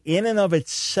day in and of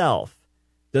itself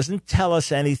doesn't tell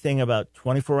us anything about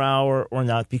 24-hour or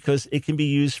not, because it can be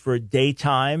used for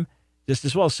daytime just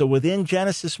as well. So within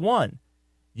Genesis 1,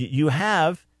 you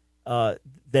have that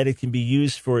it can be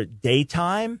used for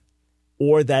daytime,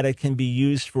 or that it can be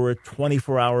used for a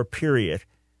 24-hour period,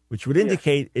 which would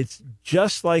indicate it's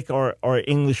just like our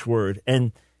English word.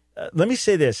 And let me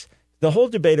say this, the whole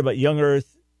debate about young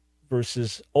earth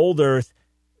versus old earth,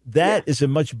 that is a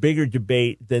much bigger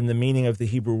debate than the meaning of the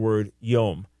Hebrew word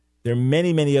yom. There are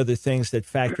many, many other things that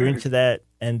factor into that,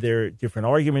 and there are different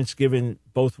arguments given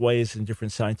both ways and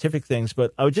different scientific things.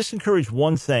 But I would just encourage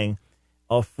one thing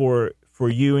for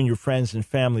you and your friends and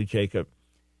family, Jacob,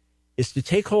 is to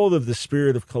take hold of the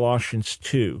spirit of Colossians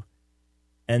 2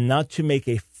 and not to make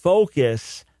a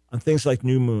focus on things like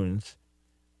new moons,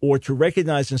 or to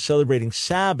recognize in celebrating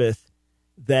Sabbath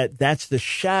that that's the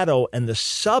shadow and the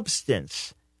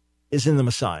substance is in the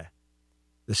Messiah.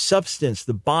 The substance,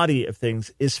 the body of things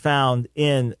is found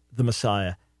in the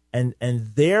Messiah. And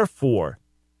therefore,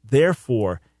 the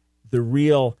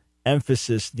real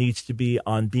emphasis needs to be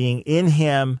on being in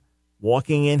him,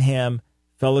 walking in him,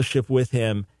 fellowship with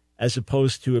him, as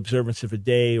opposed to observance of a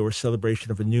day or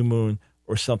celebration of a new moon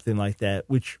or something like that,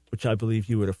 which I believe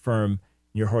you would affirm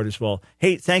in your heart as well.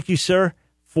 Hey, thank you, sir,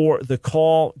 for the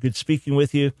call. Good speaking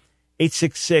with you.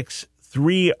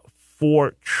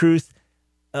 866-34-TRUTH.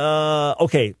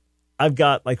 Okay, I've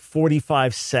got like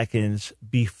 45 seconds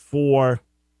before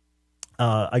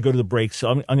I go to the break, so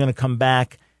I'm going to come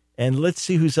back, and let's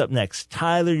see who's up next.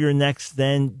 Tyler, you're next,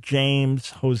 then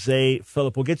James, Jose,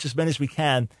 Philip. We'll get to as many as we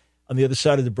can on the other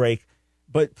side of the break.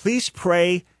 But please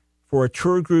pray for a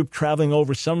tour group traveling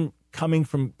over, some coming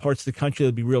from parts of the country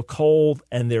that'll be real cold,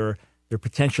 and there are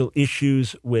potential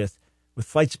issues with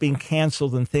flights being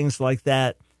canceled and things like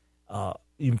that.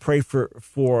 You can pray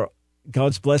for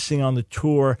God's blessing on the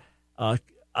tour.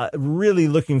 Really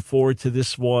looking forward to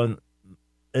this one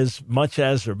as much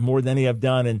as or more than any I've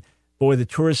done. And boy, the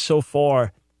tours so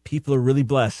far, people are really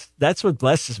blessed. That's what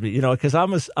blesses me, because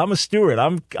I'm a steward.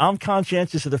 I'm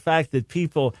conscientious of the fact that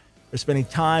people are spending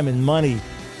time and money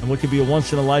on what could be a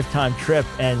once in a lifetime trip.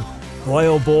 And boy,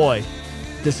 oh boy,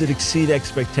 does it exceed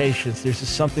expectations. There's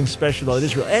just something special about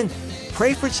Israel. And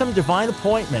pray for some divine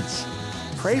appointments.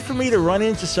 Pray for me to run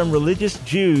into some religious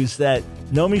Jews that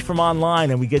know me from online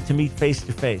and we get to meet face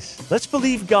to face. Let's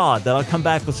believe God that I'll come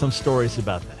back with some stories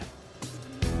about that.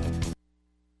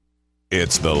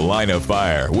 It's The Line of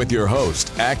Fire with your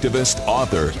host, activist,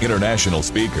 author, international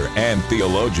speaker, and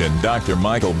theologian, Dr.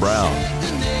 Michael Brown.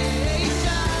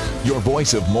 Your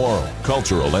voice of moral,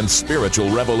 cultural, and spiritual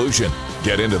revolution.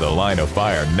 Get into The Line of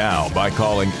Fire now by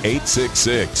calling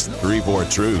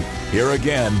 866-34-TRUTH. Here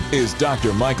again is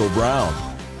Dr. Michael Brown.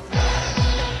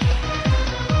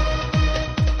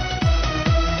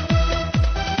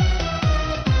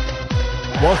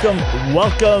 Welcome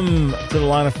to The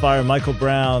Line of Fire. Michael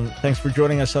Brown, thanks for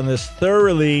joining us on this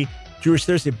thoroughly Jewish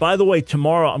Thursday. By the way,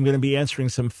 tomorrow I'm going to be answering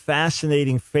some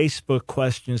fascinating Facebook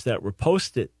questions that were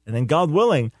posted. And then, God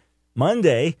willing,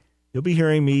 Monday, you'll be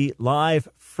hearing me live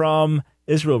from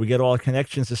Israel. We get all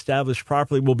connections established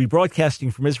properly. We'll be broadcasting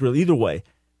from Israel either way,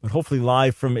 but hopefully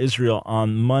live from Israel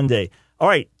on Monday. All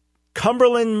right,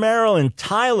 Cumberland, Maryland.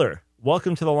 Tyler,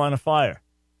 welcome to The Line of Fire.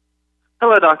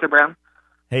 Hello, Dr. Brown.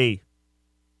 Hey.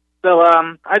 So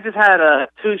I just had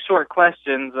two short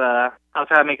questions. I'll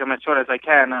try to make them as short as I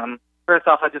can. First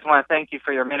off, I just want to thank you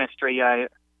for your ministry. I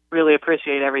really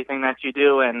appreciate everything that you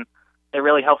do, and it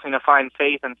really helps me to find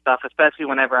faith and stuff, especially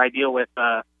whenever I deal with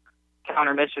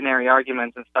counter-missionary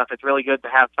arguments and stuff. It's really good to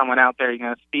have someone out there,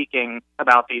 speaking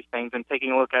about these things and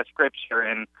taking a look at Scripture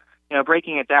and,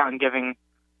 breaking it down and giving,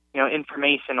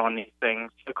 information on these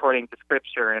things according to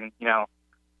Scripture and,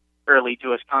 early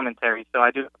Jewish commentary. So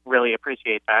I do really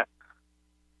appreciate that.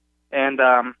 And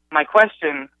my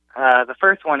question, the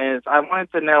first one is, I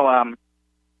wanted to know,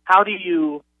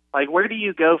 where do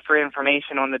you go for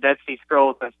information on the Dead Sea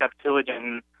Scrolls and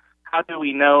Septuagint? How do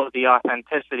we know the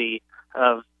authenticity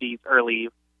of these early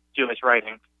Jewish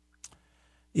writings?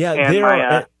 Yeah,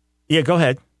 go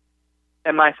ahead.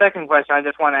 And my second question, I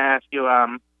just want to ask you,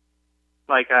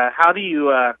 Like, how do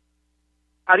you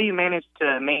manage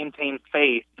to maintain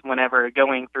faith whenever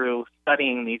going through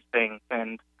studying these things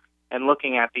and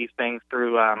looking at these things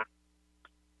through,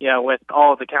 with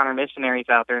all of the counter missionaries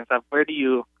out there and stuff? Where do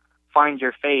you find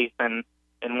your faith in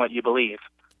what you believe?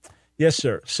 Yes,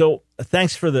 sir. So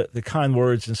thanks for the kind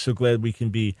words, and so glad we can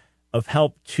be of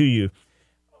help to you.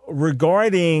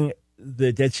 Regarding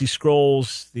the Dead Sea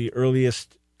Scrolls, the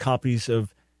earliest copies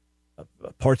of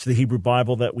parts of the Hebrew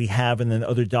Bible that we have, and then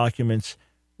other documents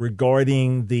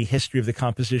regarding the history of the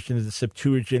composition of the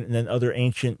Septuagint and then other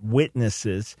ancient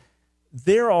witnesses,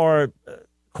 there are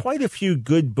quite a few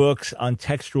good books on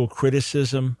textual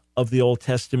criticism of the Old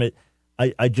Testament.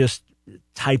 I just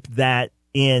typed that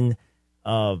in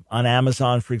on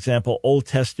Amazon, for example, Old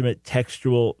Testament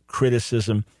textual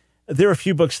criticism. There are a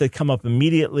few books that come up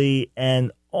immediately,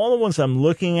 and all the ones I'm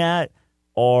looking at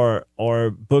are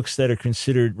books that are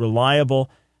considered reliable.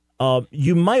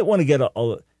 You might want to get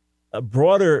a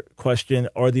broader question: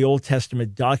 are the Old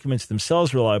Testament documents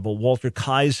themselves reliable? Walter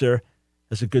Kaiser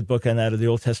has a good book on that. Are the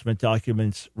Old Testament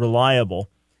documents reliable?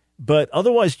 But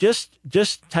otherwise, just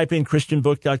type in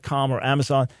christianbook.com or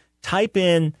Amazon, type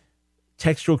in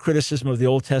textual criticism of the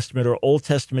Old Testament or Old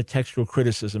Testament textual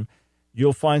criticism.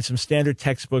 You'll find some standard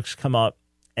textbooks come up,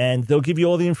 and they'll give you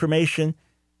all the information.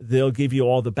 They'll give you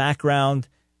all the background.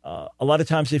 A lot of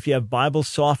times, if you have Bible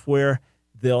software,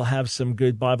 they'll have some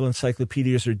good Bible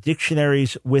encyclopedias or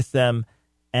dictionaries with them,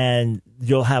 and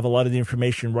you'll have a lot of the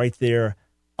information right there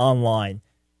online.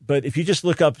 But if you just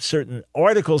look up certain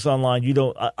articles online,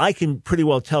 I can pretty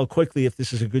well tell quickly if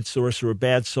this is a good source or a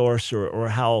bad source or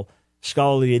how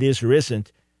scholarly it is or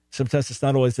isn't. Sometimes it's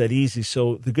not always that easy.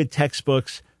 So the good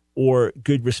textbooks or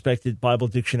good respected Bible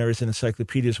dictionaries and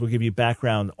encyclopedias will give you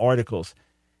background articles.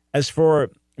 As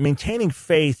for maintaining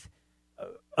faith,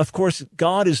 of course,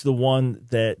 God is the one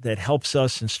that helps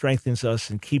us and strengthens us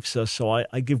and keeps us. So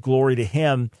I give glory to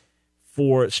him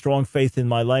for strong faith in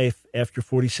my life after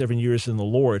 47 years in the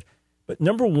Lord. But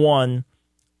number one,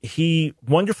 he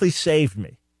wonderfully saved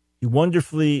me. He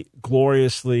wonderfully,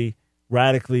 gloriously,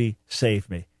 radically saved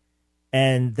me.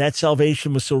 And that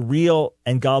salvation was so real,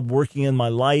 and God working in my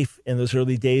life in those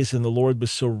early days in the Lord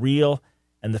was so real,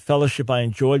 and the fellowship I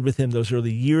enjoyed with him those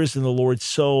early years in the Lord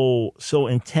so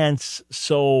intense,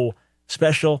 so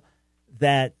special,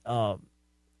 that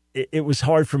it was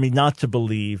hard for me not to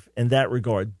believe in that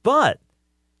regard. But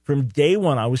from day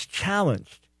one, I was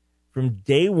challenged. From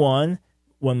day one,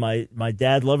 when my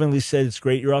dad lovingly said, "It's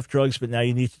great you're off drugs, but now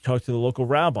you need to talk to the local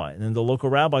rabbi." And then the local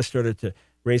rabbi started to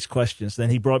raise questions. Then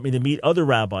he brought me to meet other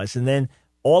rabbis. And then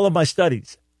all of my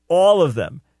studies, all of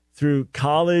them, through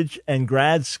college and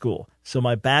grad school. So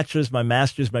my bachelor's, my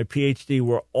master's, my PhD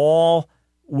were all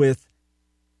with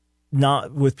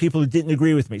people who didn't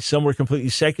agree with me. Some were completely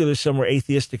secular, some were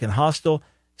atheistic and hostile,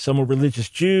 some were religious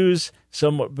Jews,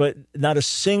 but not a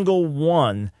single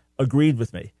one agreed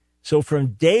with me. So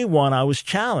from day one, I was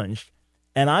challenged,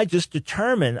 and I just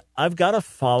determined I've got to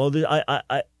follow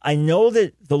I know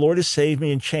that the Lord has saved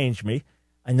me and changed me.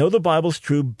 I know the Bible's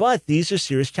true, but these are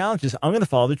serious challenges. I'm going to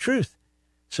follow the truth.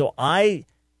 So I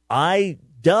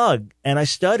dug and I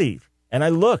studied and I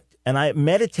looked and I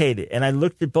meditated and I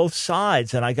looked at both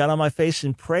sides, and I got on my face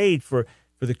and prayed for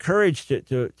the courage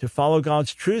to follow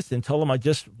God's truth and told him I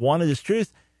just wanted his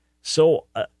truth. So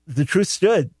the truth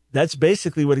stood. That's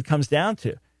basically what it comes down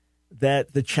to,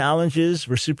 that the challenges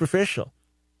were superficial.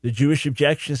 The Jewish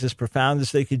objections, as profound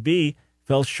as they could be,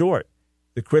 fell short.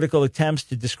 The critical attempts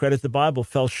to discredit the Bible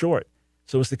fell short.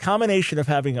 So it's the combination of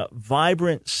having a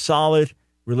vibrant, solid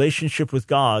relationship with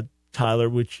God, Tyler,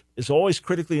 which is always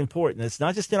critically important. It's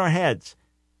not just in our heads.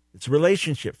 It's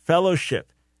relationship,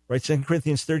 fellowship, right? 2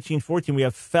 Corinthians 13:14, we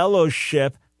have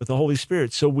fellowship with the Holy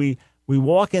Spirit. So we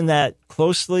walk in that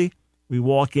closely. We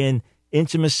walk in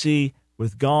intimacy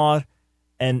with God,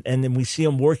 and then we see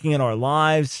him working in our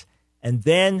lives. And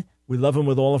then we love him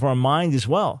with all of our mind as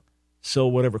well. So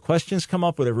whatever questions come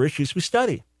up, whatever issues, we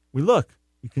study, we look,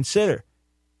 we consider,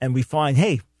 and we find,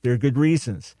 hey, there are good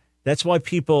reasons. That's why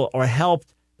people are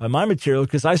helped by my material,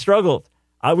 because I struggled.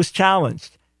 I was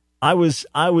challenged. I was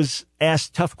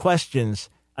asked tough questions.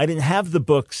 I didn't have the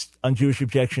books on Jewish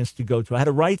objections to go to. I had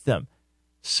to write them.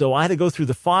 So I had to go through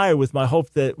the fire with my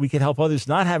hope that we could help others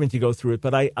not having to go through it.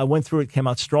 But I went through it, came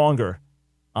out stronger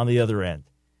on the other end.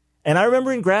 And I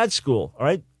remember in grad school, all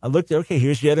right, I looked at, okay,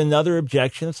 here's yet another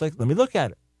objection. It's like, let me look at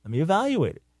it. Let me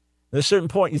evaluate it. At a certain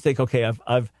point, you think, okay,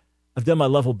 I've done my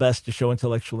level best to show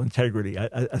intellectual integrity.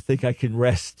 I think I can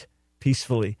rest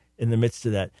peacefully in the midst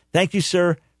of that. Thank you,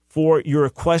 sir, for your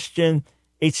question.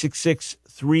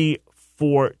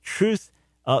 866-34-TRUTH.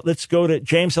 Let's go to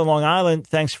James on Long Island.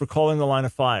 Thanks for calling the Line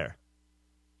of Fire.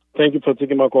 Thank you for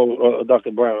taking my call,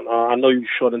 Dr. Brown. I know you're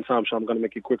short in time, so I'm going to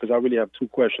make it quick because I really have two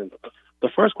questions. The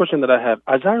first question that I have,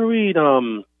 as I read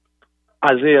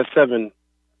Isaiah 7,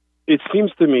 it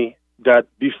seems to me that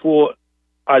before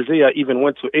Isaiah even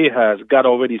went to Ahaz, God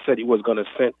already said he was going to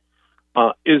send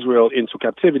Israel into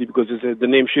captivity, because it said the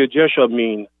name Shear-Jashub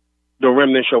means the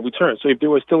remnant shall return. So if they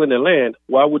were still in the land,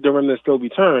 why would the remnant still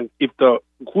return if the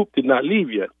group did not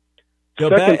leave yet?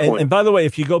 And by the way,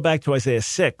 if you go back to Isaiah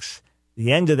 6,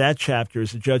 the end of that chapter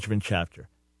is a judgment chapter.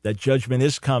 That judgment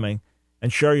is coming,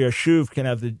 and Shear-Yashuv can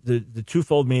have the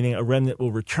twofold meaning: a remnant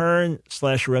will return /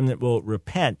 a remnant will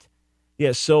repent.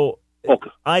 Yeah, so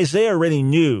Isaiah already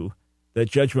knew that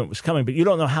judgment was coming, but you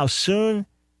don't know how soon.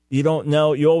 You don't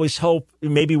know. You always hope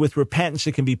maybe with repentance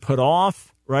it can be put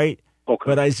off, right? Okay.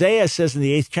 But Isaiah says in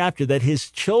the 8th chapter that his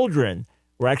children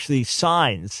were actually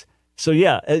signs. So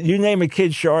yeah, you name a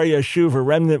kid Shear-Yashuv, a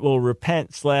remnant will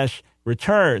repent /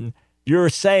 return. You're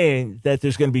saying that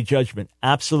there's going to be judgment.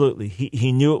 Absolutely.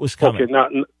 He knew it was coming. Okay, now,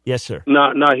 yes, sir.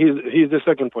 Now, here's the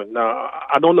second point. Now,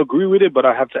 I don't agree with it, but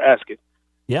I have to ask it.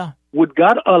 Yeah. Would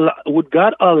God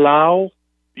allow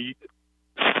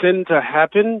sin to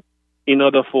happen in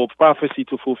order for prophecy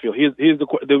to fulfill? Here's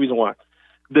the reason why.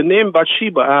 The name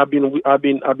Bathsheba, I've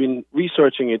been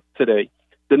researching it today.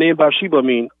 The name Bathsheba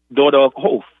means daughter of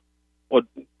Hope, or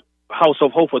house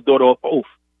of Hope, or daughter of Hope.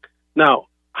 Now,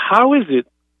 how is it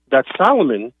that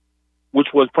Solomon, which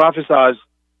was prophesied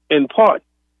in part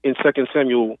in 2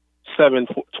 Samuel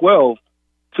 7:12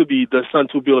 to be the son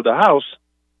to build a house,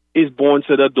 is born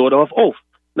to the daughter of Oph?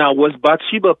 Now, was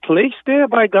Bathsheba placed there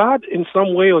by God in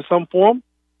some way or some form?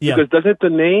 Yeah. Because doesn't the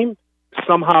name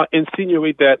somehow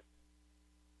insinuate that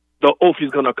the Oph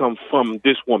is going to come from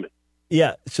this woman?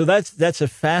 Yeah, so that's a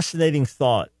fascinating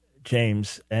thought,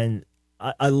 James, and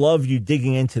I love you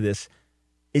digging into this.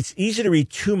 It's easy to read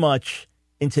too much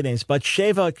into names.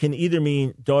 Bathsheba can either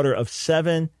mean daughter of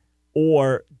 7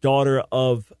 or daughter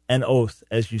of an oath,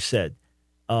 as you said.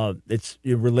 It's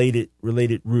related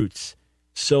roots.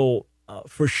 So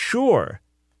for sure,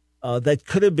 that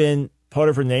could have been part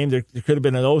of her name. There could have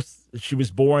been an oath. She was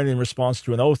born in response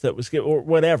to an oath that was given, or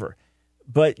whatever.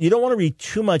 But you don't want to read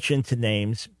too much into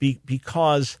names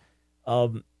because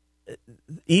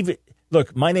even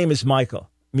look, my name is Michael,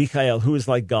 who is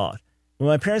like God. When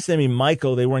my parents named me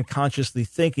Michael, they weren't consciously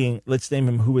thinking, let's name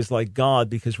him who is like God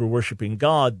because we're worshiping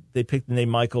God. They picked the name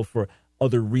Michael for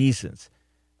other reasons.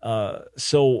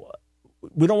 So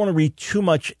we don't want to read too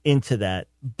much into that.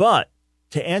 But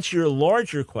to answer your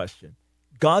larger question,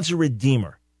 God's a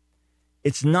redeemer.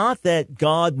 It's not that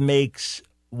God makes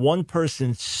one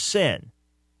person sin.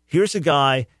 Here's a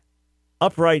guy,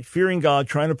 upright, fearing God,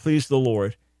 trying to please the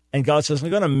Lord, and God says, I'm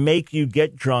going to make you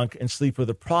get drunk and sleep with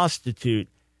a prostitute.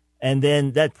 And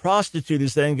then that prostitute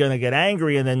is then going to get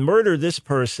angry and then murder this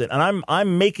person. And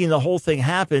I'm making the whole thing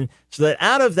happen so that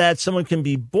out of that, someone can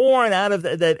be born out of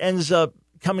that ends up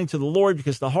coming to the Lord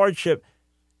because the hardship.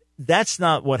 That's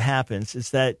not what happens.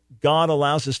 It's that God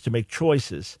allows us to make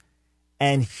choices.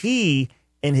 And he,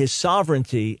 in his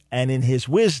sovereignty and in his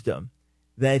wisdom,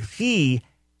 that he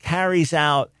carries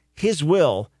out his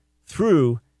will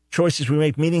through choices we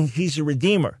make, meaning he's a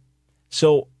redeemer.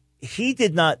 So he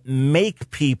did not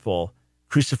make people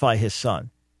crucify his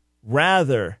son.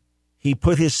 Rather, he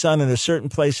put his son in a certain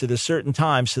place at a certain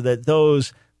time so that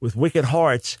those with wicked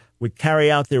hearts would carry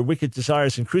out their wicked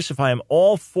desires and crucify him,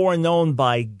 all foreknown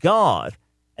by God.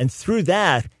 And through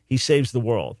that, he saves the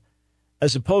world.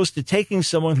 As opposed to taking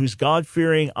someone who's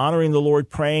God-fearing, honoring the Lord,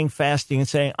 praying, fasting, and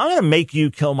saying, I'm going to make you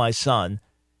kill my son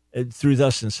through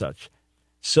thus and such.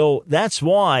 So that's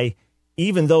why,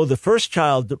 even though the first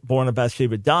child born of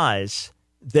Bathsheba dies,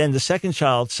 then the second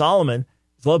child, Solomon,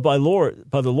 is loved by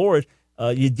the Lord.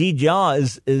 Yedidiah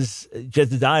is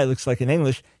Jedediah, looks like in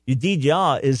English.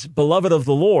 Yedidiah is beloved of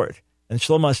the Lord. And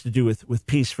Shlomo has to do with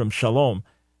peace from shalom.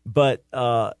 But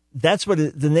that's what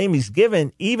the name he's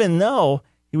given, even though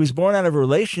he was born out of a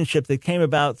relationship that came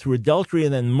about through adultery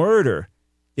and then murder.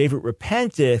 David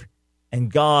repented, and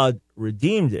God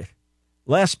redeemed it.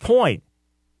 Last point,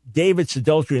 David's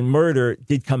adultery and murder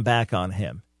did come back on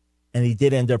him, and he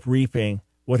did end up reaping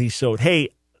what he sowed. Hey,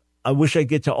 I wish I'd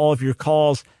get to all of your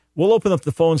calls. We'll open up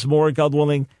the phones more, God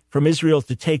willing, from Israel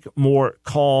to take more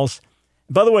calls.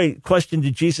 By the way, question,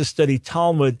 did Jesus study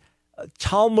Talmud?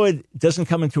 Talmud doesn't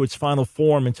come into its final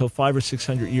form until 500 or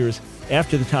 600 years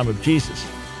after the time of Jesus.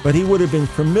 But he would have been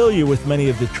familiar with many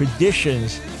of the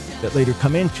traditions that later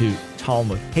come into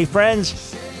Talmud. Hey, friends,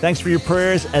 thanks for your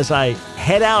prayers as I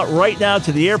head out right now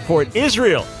to the airport.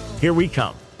 Israel, here we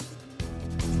come.